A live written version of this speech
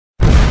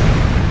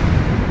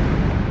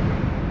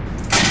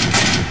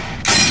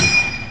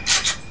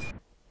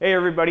Hey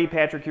everybody,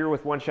 Patrick here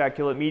with One Shot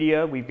Kill It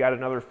Media. We've got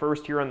another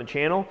first here on the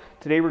channel.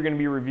 Today we're going to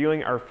be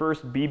reviewing our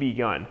first BB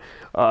gun.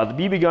 The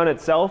BB gun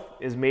itself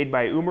is made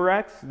by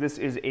Umarex. This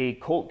is a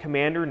Colt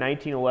Commander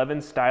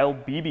 1911 style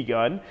BB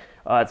gun.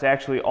 It's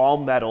actually all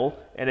metal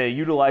and it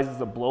utilizes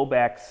a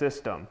blowback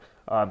system.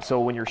 So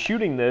when you're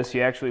shooting this,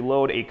 you actually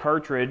load a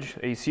cartridge,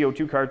 a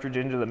CO2 cartridge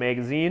into the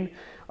magazine,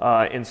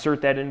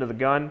 insert that into the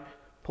gun,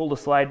 pull the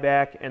slide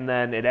back, and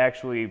then it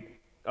actually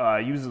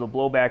uses the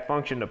blowback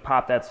function to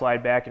pop that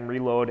slide back and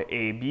reload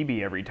a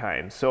BB every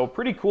time. So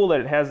pretty cool that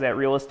it has that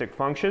realistic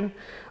function.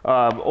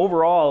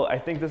 Overall, I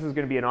think this is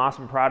going to be an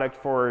awesome product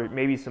for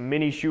maybe some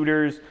mini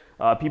shooters,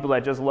 people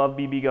that just love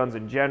BB guns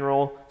in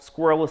general,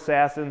 squirrel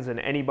assassins, and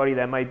anybody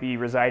that might be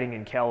residing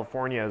in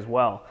California as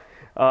well.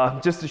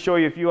 Just to show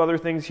you a few other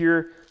things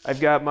here,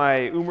 I've got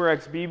my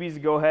Umarex BBs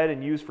to go ahead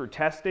and use for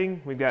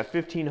testing. We've got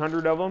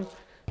 1,500 of them,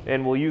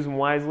 and we'll use them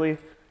wisely.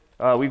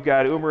 We've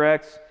got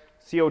Umarex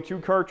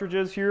CO2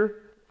 cartridges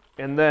here,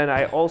 and then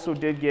I also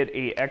did get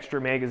a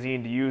extra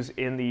magazine to use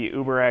in the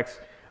Umarex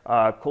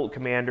Colt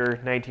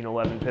Commander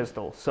 1911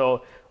 pistol.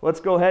 So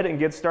let's go ahead and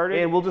get started,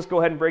 and we'll just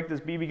go ahead and break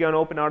this BB gun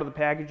open out of the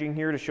packaging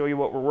here to show you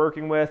what we're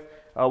working with.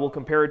 We'll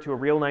compare it to a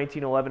real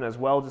 1911 as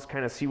well, just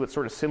kind of see what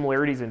sort of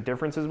similarities and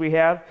differences we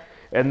have,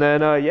 and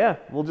then yeah,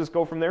 we'll just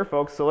go from there,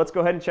 folks. So let's go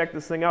ahead and check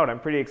this thing out. I'm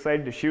pretty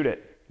excited to shoot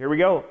it. Here we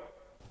go.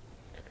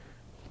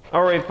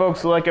 All right,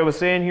 folks, so like I was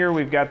saying here,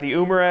 we've got the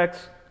Umarex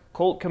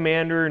Colt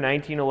Commander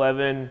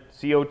 1911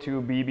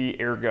 CO2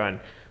 BB air gun.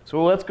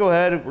 So let's go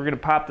ahead, we're going to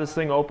pop this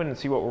thing open and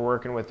see what we're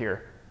working with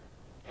here.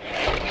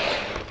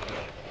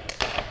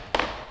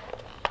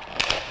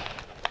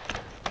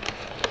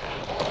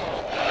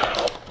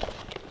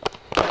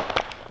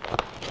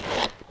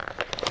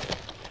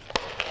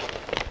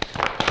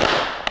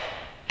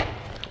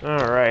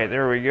 All right,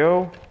 there we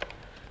go.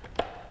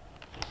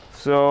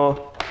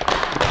 So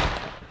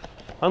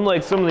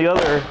unlike some of the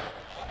other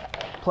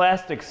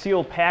plastic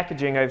seal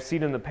packaging I've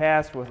seen in the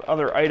past with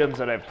other items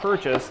that I've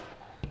purchased,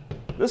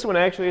 this one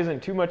actually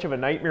isn't too much of a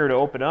nightmare to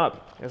open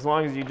up. As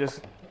long as you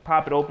just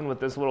pop it open with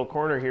this little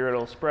corner here,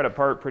 it'll spread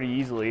apart pretty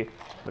easily.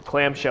 The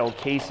clamshell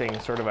casing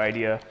sort of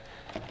idea.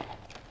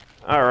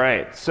 All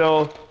right,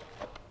 so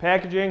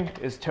packaging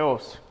is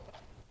toast.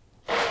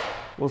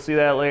 We'll see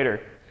that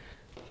later.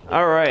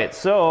 All right,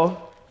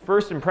 so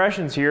first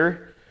impressions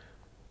here.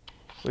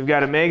 We've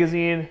got a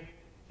magazine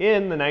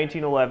in the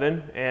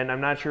 1911, and I'm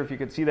not sure if you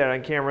can see that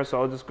on camera,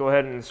 so I'll just go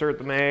ahead and insert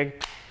the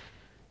mag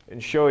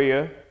and show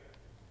you.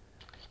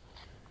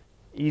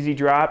 Easy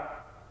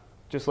drop,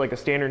 just like a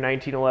standard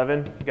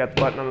 1911. You got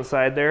the button on the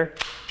side there.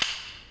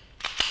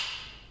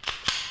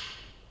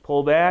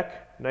 Pull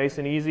back, nice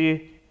and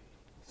easy.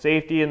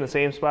 Safety in the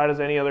same spot as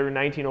any other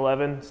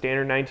 1911,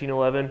 standard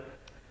 1911.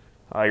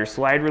 Your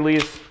slide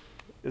release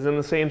is in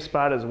the same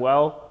spot as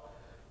well.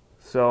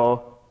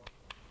 So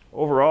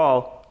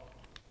overall,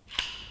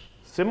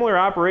 similar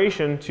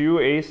operation to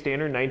a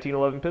standard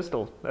 1911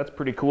 pistol. That's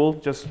pretty cool,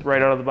 just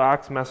right out of the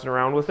box, messing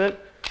around with it.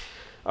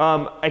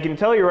 I can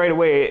tell you right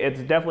away, it's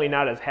definitely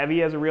not as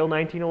heavy as a real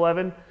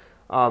 1911,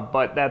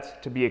 but that's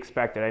to be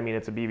expected. I mean,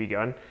 it's a BB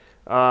gun.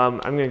 I'm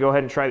gonna go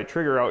ahead and try the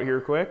trigger out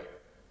here quick.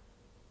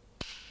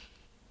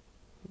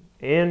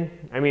 And,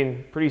 I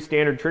mean, pretty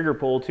standard trigger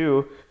pull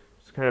too.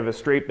 It's kind of a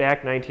straight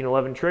back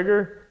 1911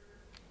 trigger.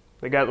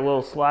 They got the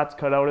little slots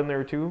cut out in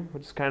there too,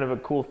 which is kind of a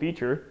cool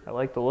feature. I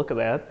like the look of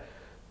that.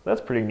 That's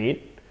pretty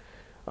neat.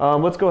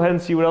 Let's go ahead and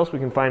see what else we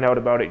can find out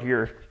about it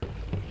here.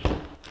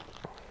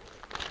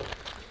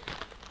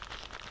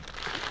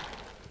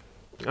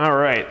 All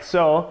right,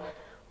 so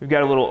we've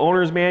got a little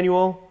owner's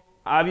manual.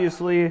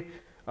 Obviously,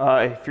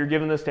 if you're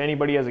giving this to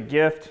anybody as a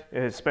gift,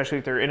 especially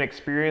if they're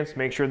inexperienced,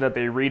 make sure that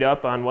they read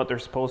up on what they're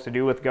supposed to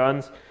do with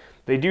guns.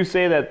 They do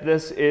say that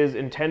this is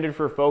intended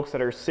for folks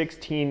that are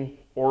 16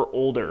 or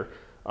older.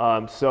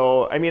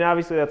 So, I mean,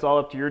 obviously that's all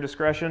up to your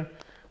discretion,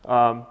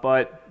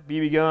 but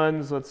BB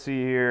guns, let's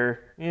see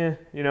here, yeah,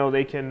 you know,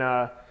 they can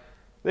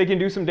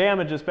do some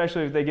damage,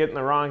 especially if they get in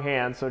the wrong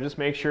hands, so just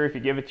make sure if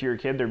you give it to your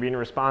kid, they're being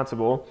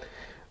responsible.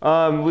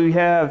 We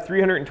have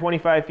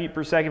 325 feet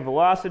per second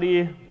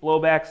velocity,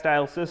 blowback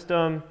style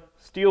system,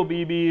 steel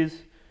BBs,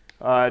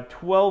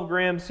 12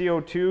 gram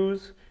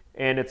CO2s,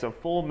 and it's a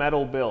full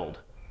metal build.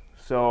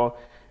 So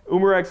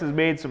Umarex has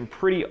made some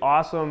pretty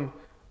awesome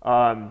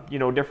you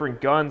know,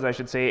 different guns, I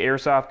should say,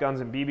 airsoft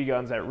guns and BB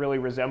guns that really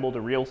resemble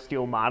the real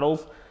steel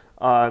models.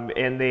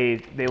 And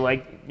they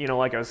like, you know,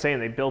 like I was saying,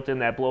 they built in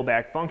that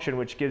blowback function,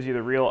 which gives you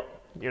the real,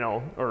 you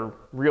know, or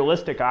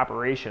realistic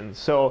operations.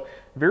 So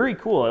very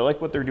cool. I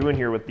like what they're doing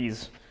here with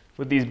these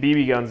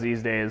BB guns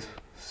these days.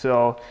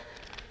 So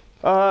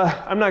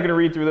I'm not going to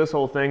read through this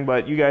whole thing,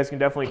 but you guys can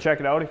definitely check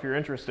it out if you're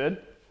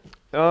interested.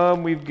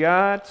 We've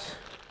got,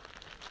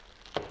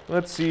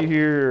 let's see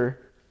here,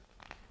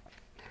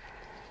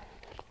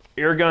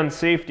 airgun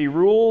safety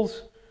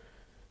rules.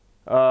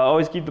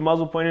 Always keep the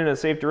muzzle pointed in a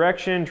safe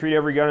direction. Treat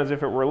every gun as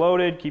if it were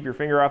loaded. Keep your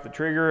finger off the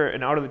trigger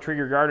and out of the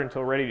trigger guard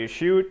until ready to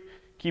shoot.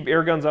 Keep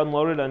air guns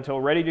unloaded until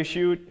ready to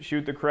shoot.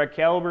 Shoot the correct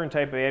caliber and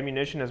type of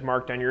ammunition as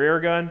marked on your air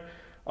gun.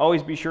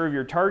 Always be sure of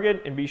your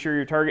target and be sure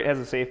your target has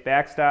a safe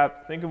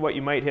backstop. Think of what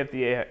you might hit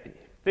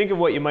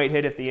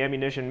if the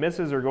ammunition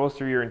misses or goes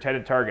through your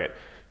intended target.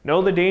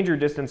 Know the danger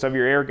distance of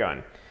your air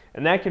gun.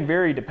 And that can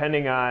vary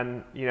depending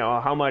on, you know,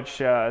 how much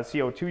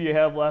CO2 you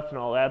have left and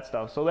all that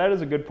stuff. So that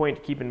is a good point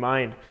to keep in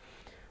mind.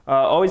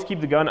 Always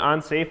keep the gun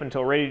on safe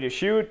until ready to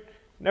shoot.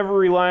 Never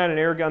rely on an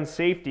air gun's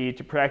safety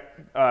to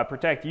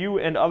protect you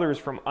and others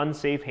from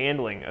unsafe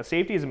handling. A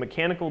safety is a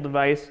mechanical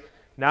device,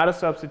 not a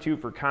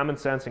substitute for common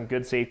sense and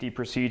good safety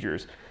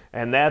procedures.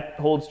 And that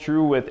holds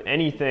true with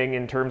anything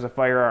in terms of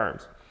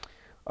firearms.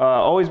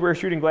 Always wear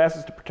shooting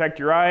glasses to protect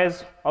your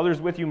eyes. Others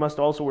with you must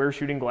also wear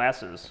shooting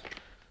glasses.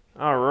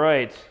 All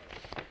right.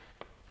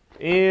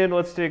 And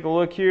let's take a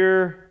look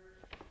here.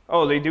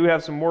 Oh, they do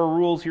have some more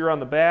rules here on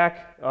the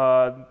back.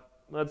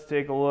 Let's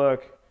take a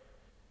look.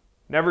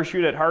 Never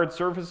shoot at hard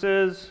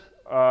surfaces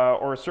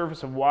or a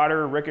surface of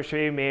water.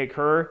 Ricochet may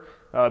occur.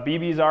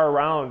 BBs are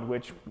around,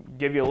 which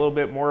give you a little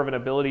bit more of an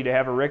ability to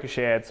have a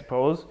ricochet, I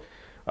suppose.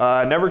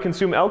 Never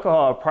consume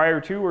alcohol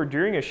prior to or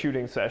during a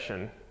shooting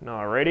session.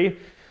 Alrighty.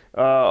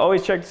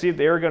 Always check to see if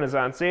the air gun is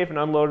on safe and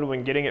unloaded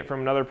when getting it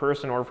from another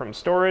person or from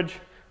storage.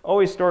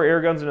 Always store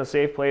air guns in a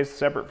safe place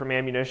separate from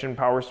ammunition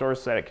power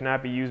source so that it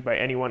cannot be used by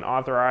anyone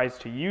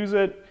authorized to use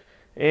it.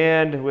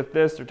 And with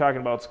this, they're talking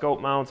about scope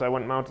mounts. I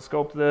wouldn't mount a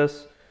scope to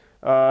this.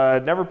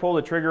 Never pull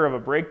the trigger of a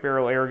break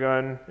barrel air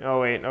gun.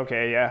 Oh wait,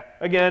 okay, yeah.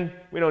 Again,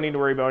 we don't need to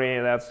worry about any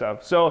of that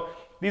stuff. So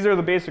these are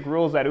the basic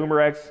rules that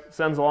Umarex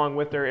sends along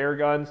with their air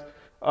guns.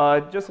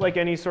 Just like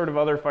any sort of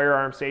other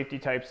firearm safety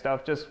type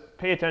stuff, just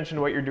pay attention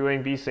to what you're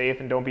doing, be safe,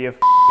 and don't be a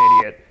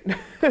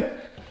idiot.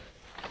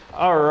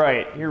 All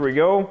right, here we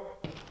go.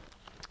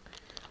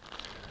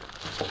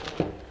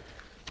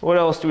 What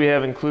else do we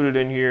have included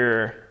in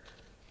here?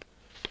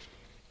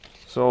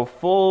 So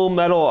full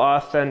metal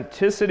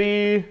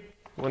authenticity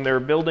when they're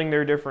building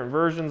their different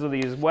versions of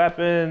these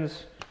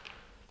weapons.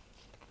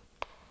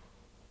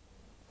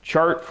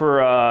 Chart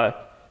for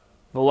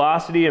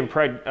velocity and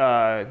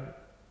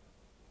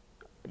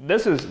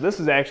this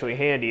is actually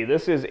handy.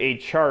 This is a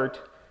chart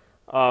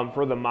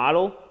for the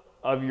model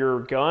of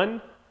your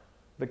gun,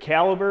 the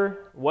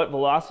caliber, what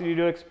velocity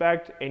to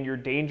expect, and your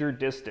danger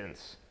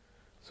distance.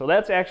 So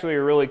that's actually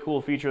a really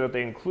cool feature that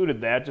they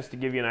included that, just to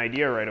give you an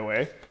idea right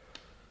away.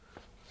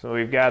 So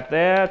we've got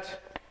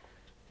that,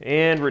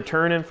 and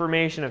return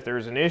information if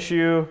there's an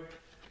issue,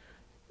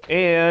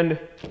 and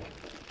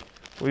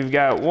we've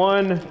got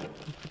one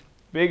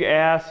big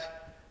ass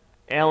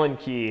Allen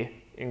key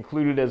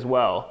included as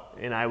well.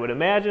 And I would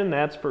imagine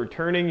that's for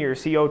turning your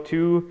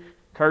CO2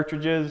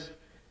 cartridges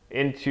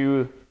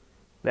into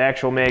the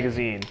actual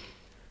magazine.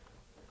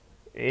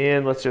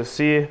 And let's just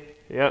see.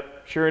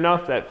 Yep, sure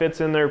enough, that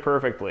fits in there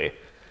perfectly.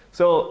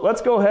 So let's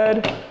go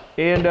ahead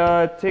and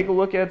take a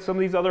look at some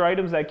of these other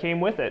items that came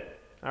with it.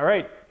 All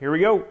right, here we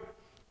go.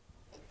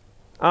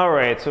 All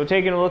right, so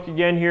taking a look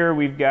again here,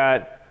 we've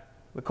got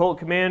the Colt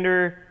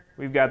Commander,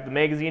 we've got the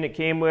magazine it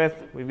came with,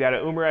 we've got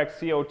an Umarex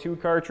CO2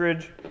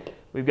 cartridge,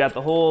 we've got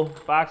the whole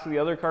box of the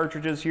other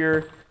cartridges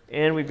here,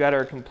 and we've got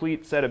our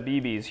complete set of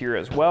BBs here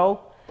as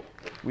well.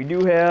 We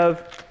do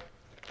have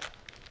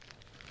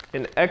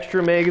an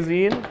extra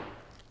magazine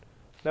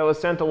that was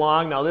sent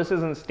along. Now this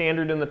isn't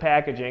standard in the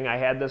packaging. I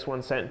had this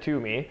one sent to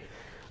me.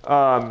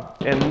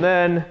 And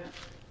then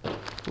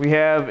we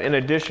have an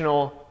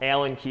additional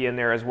Allen key in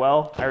there as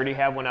well. I already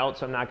have one out,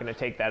 so I'm not going to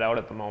take that out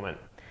at the moment.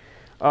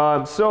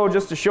 So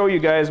just to show you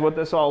guys what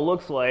this all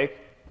looks like,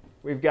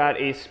 we've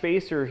got a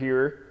spacer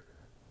here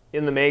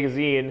in the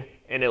magazine,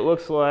 and it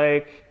looks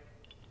like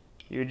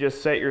you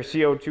just set your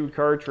CO2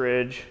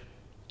 cartridge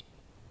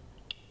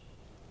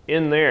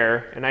in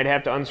there, and I'd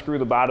have to unscrew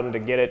the bottom to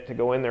get it to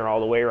go in there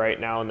all the way right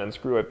now and then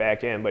screw it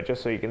back in, but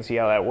just so you can see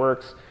how that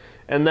works.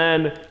 And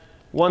then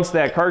once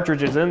that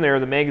cartridge is in there,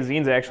 the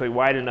magazine's actually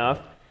wide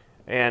enough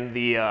and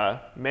the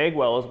mag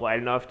well is wide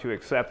enough to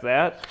accept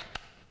that,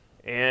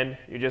 and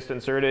you just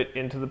insert it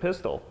into the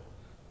pistol.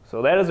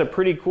 So that is a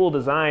pretty cool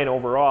design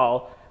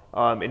overall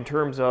in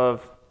terms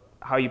of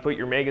how you put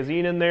your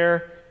magazine in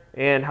there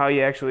and how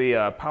you actually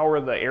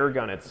power the air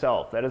gun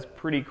itself. That is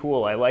pretty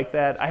cool. I like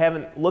that. I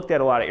haven't looked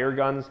at a lot of air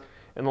guns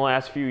in the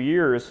last few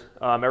years,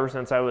 ever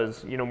since I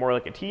was, more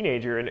like a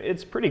teenager, and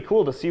it's pretty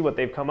cool to see what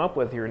they've come up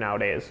with here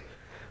nowadays.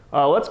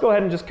 Let's go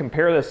ahead and just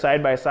compare this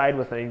side by side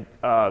with a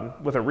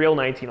real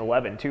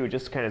 1911 too,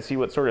 just to kind of see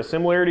what sort of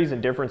similarities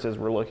and differences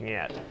we're looking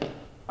at.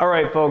 All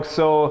right, folks,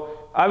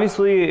 so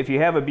obviously if you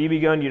have a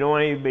BB gun, you don't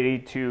want anybody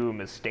to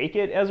mistake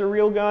it as a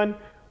real gun.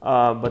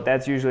 But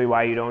that's usually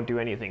why you don't do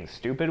anything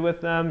stupid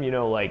with them,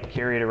 like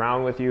carry it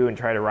around with you and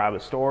try to rob a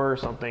store or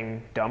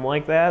something dumb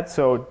like that.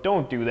 So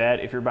don't do that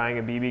if you're buying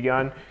a BB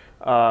gun,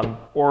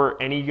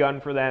 or any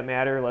gun for that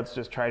matter. Let's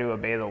just try to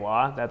obey the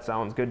law. That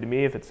sounds good to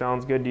me if it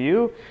sounds good to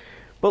you.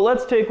 But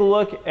let's take a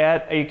look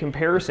at a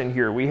comparison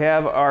here. We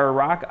have our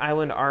Rock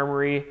Island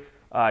Armory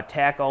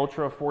TAC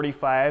Ultra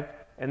 45.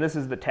 And this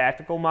is the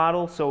tactical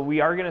model, so we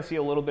are going to see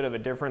a little bit of a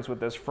difference with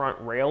this front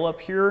rail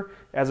up here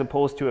as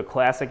opposed to a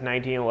classic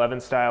 1911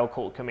 style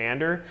Colt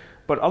Commander.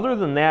 But other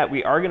than that,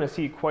 we are going to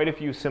see quite a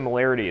few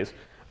similarities.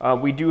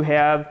 We do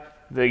have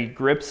the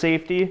grip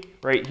safety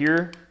right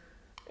here,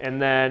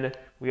 and then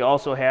we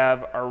also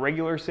have our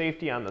regular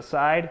safety on the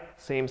side,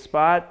 same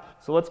spot.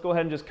 So let's go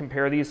ahead and just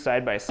compare these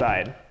side by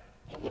side.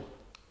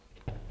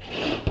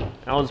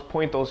 I'll just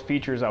point those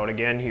features out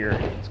again here.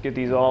 Let's get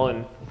these all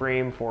in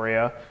frame for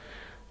you.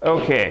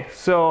 Okay,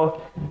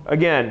 so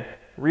again,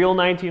 real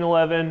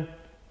 1911,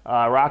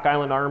 Rock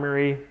Island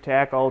Armory,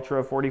 TAC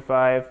Ultra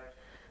 45,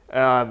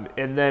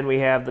 and then we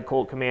have the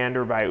Colt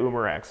Commander by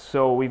Umarex.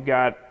 So we've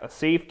got a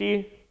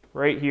safety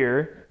right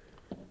here.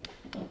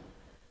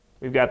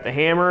 We've got the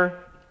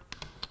hammer,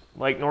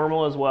 like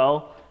normal as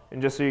well.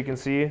 And just so you can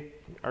see,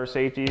 our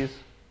safeties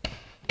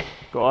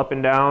go up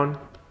and down,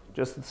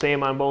 just the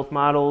same on both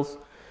models.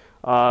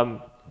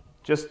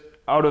 Just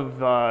out of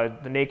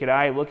the naked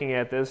eye looking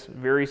at this,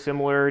 very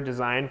similar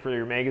design for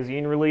your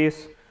magazine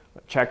release,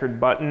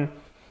 checkered button.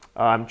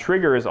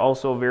 Trigger is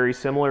also very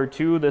similar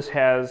too. This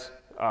has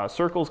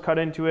circles cut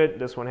into it.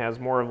 This one has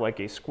more of like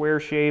a square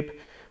shape.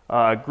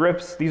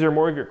 Grips, these are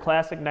more of your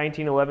classic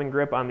 1911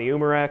 grip on the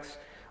Umarex.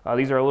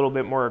 These are a little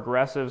bit more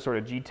aggressive, sort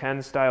of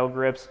G10 style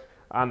grips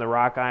on the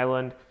Rock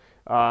Island.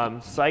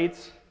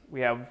 Sights,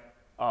 we have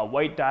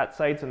white dot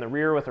sights in the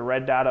rear with a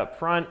red dot up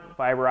front,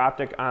 fiber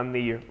optic on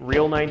the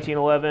real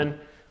 1911.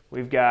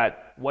 We've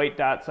got white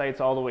dot sights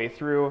all the way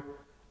through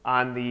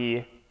on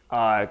the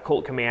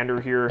Colt Commander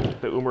here,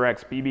 the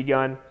Umarex BB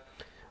gun.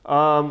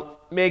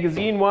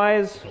 Magazine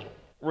wise,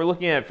 we're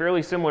looking at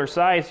fairly similar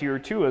size here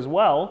too as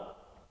well,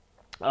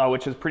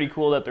 which is pretty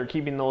cool that they're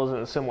keeping those in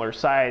a similar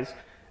size,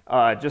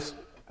 just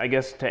I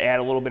guess to add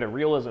a little bit of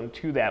realism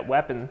to that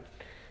weapon.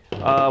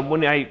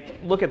 When I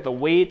look at the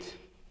weight,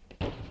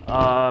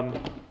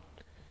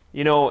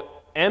 you know,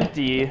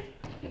 empty,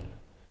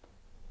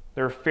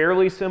 they're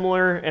fairly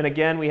similar, and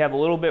again we have a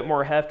little bit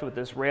more heft with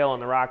this rail on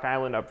the Rock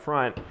Island up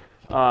front,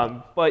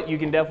 but you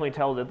can definitely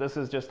tell that this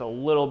is just a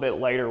little bit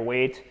lighter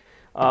weight.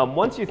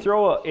 Once you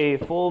throw a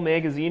full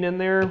magazine in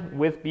there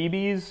with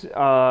BBs,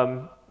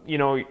 you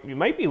know, you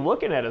might be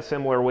looking at a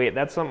similar weight.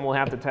 That's something we'll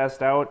have to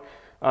test out.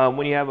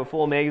 When you have a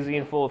full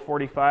magazine full of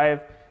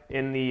 45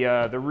 in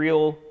the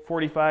real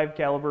 45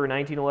 caliber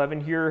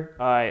 1911 here,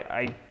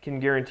 I can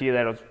guarantee you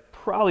that it'll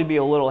probably be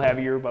a little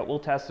heavier, but we'll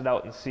test it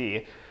out and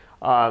see.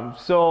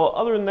 So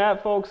other than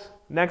that, folks,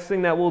 next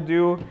thing that we'll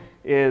do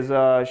is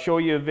show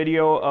you a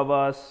video of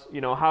us,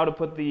 you know, how to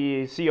put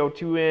the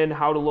CO2 in,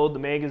 how to load the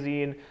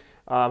magazine,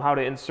 how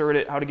to insert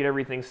it, how to get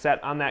everything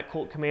set on that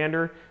Colt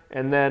Commander,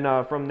 and then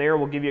from there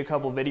we'll give you a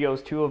couple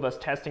videos too of us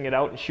testing it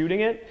out and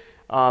shooting it.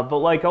 But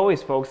like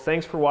always, folks,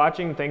 thanks for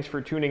watching, thanks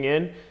for tuning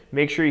in.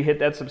 Make sure you hit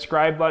that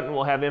subscribe button.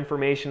 We'll have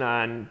information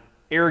on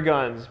air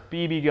guns,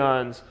 BB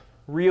guns,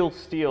 real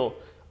steel.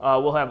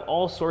 We'll have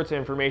all sorts of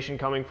information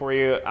coming for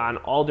you on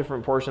all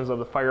different portions of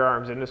the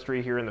firearms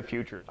industry here in the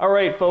future. All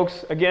right,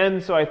 folks,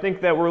 again, so I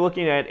think that we're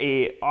looking at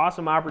an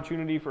awesome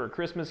opportunity for a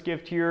Christmas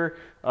gift here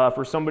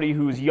for somebody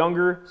who's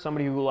younger,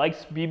 somebody who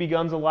likes BB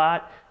guns a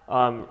lot,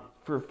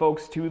 for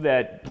folks too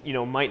that, you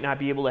know, might not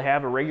be able to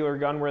have a regular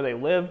gun where they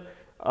live,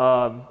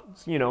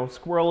 you know,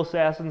 squirrel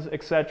assassins,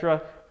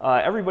 etc.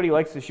 Everybody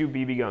likes to shoot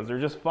BB guns. They're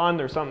just fun,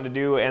 they're something to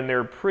do, and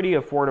they're pretty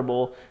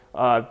affordable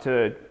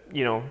to,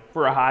 you know,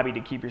 for a hobby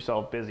to keep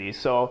yourself busy.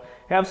 So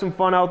have some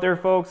fun out there,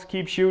 folks.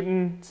 Keep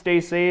shooting,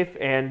 stay safe,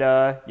 and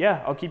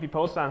yeah, I'll keep you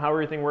posted on how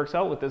everything works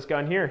out with this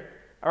gun here.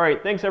 All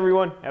right, thanks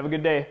everyone. Have a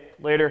good day.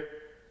 Later.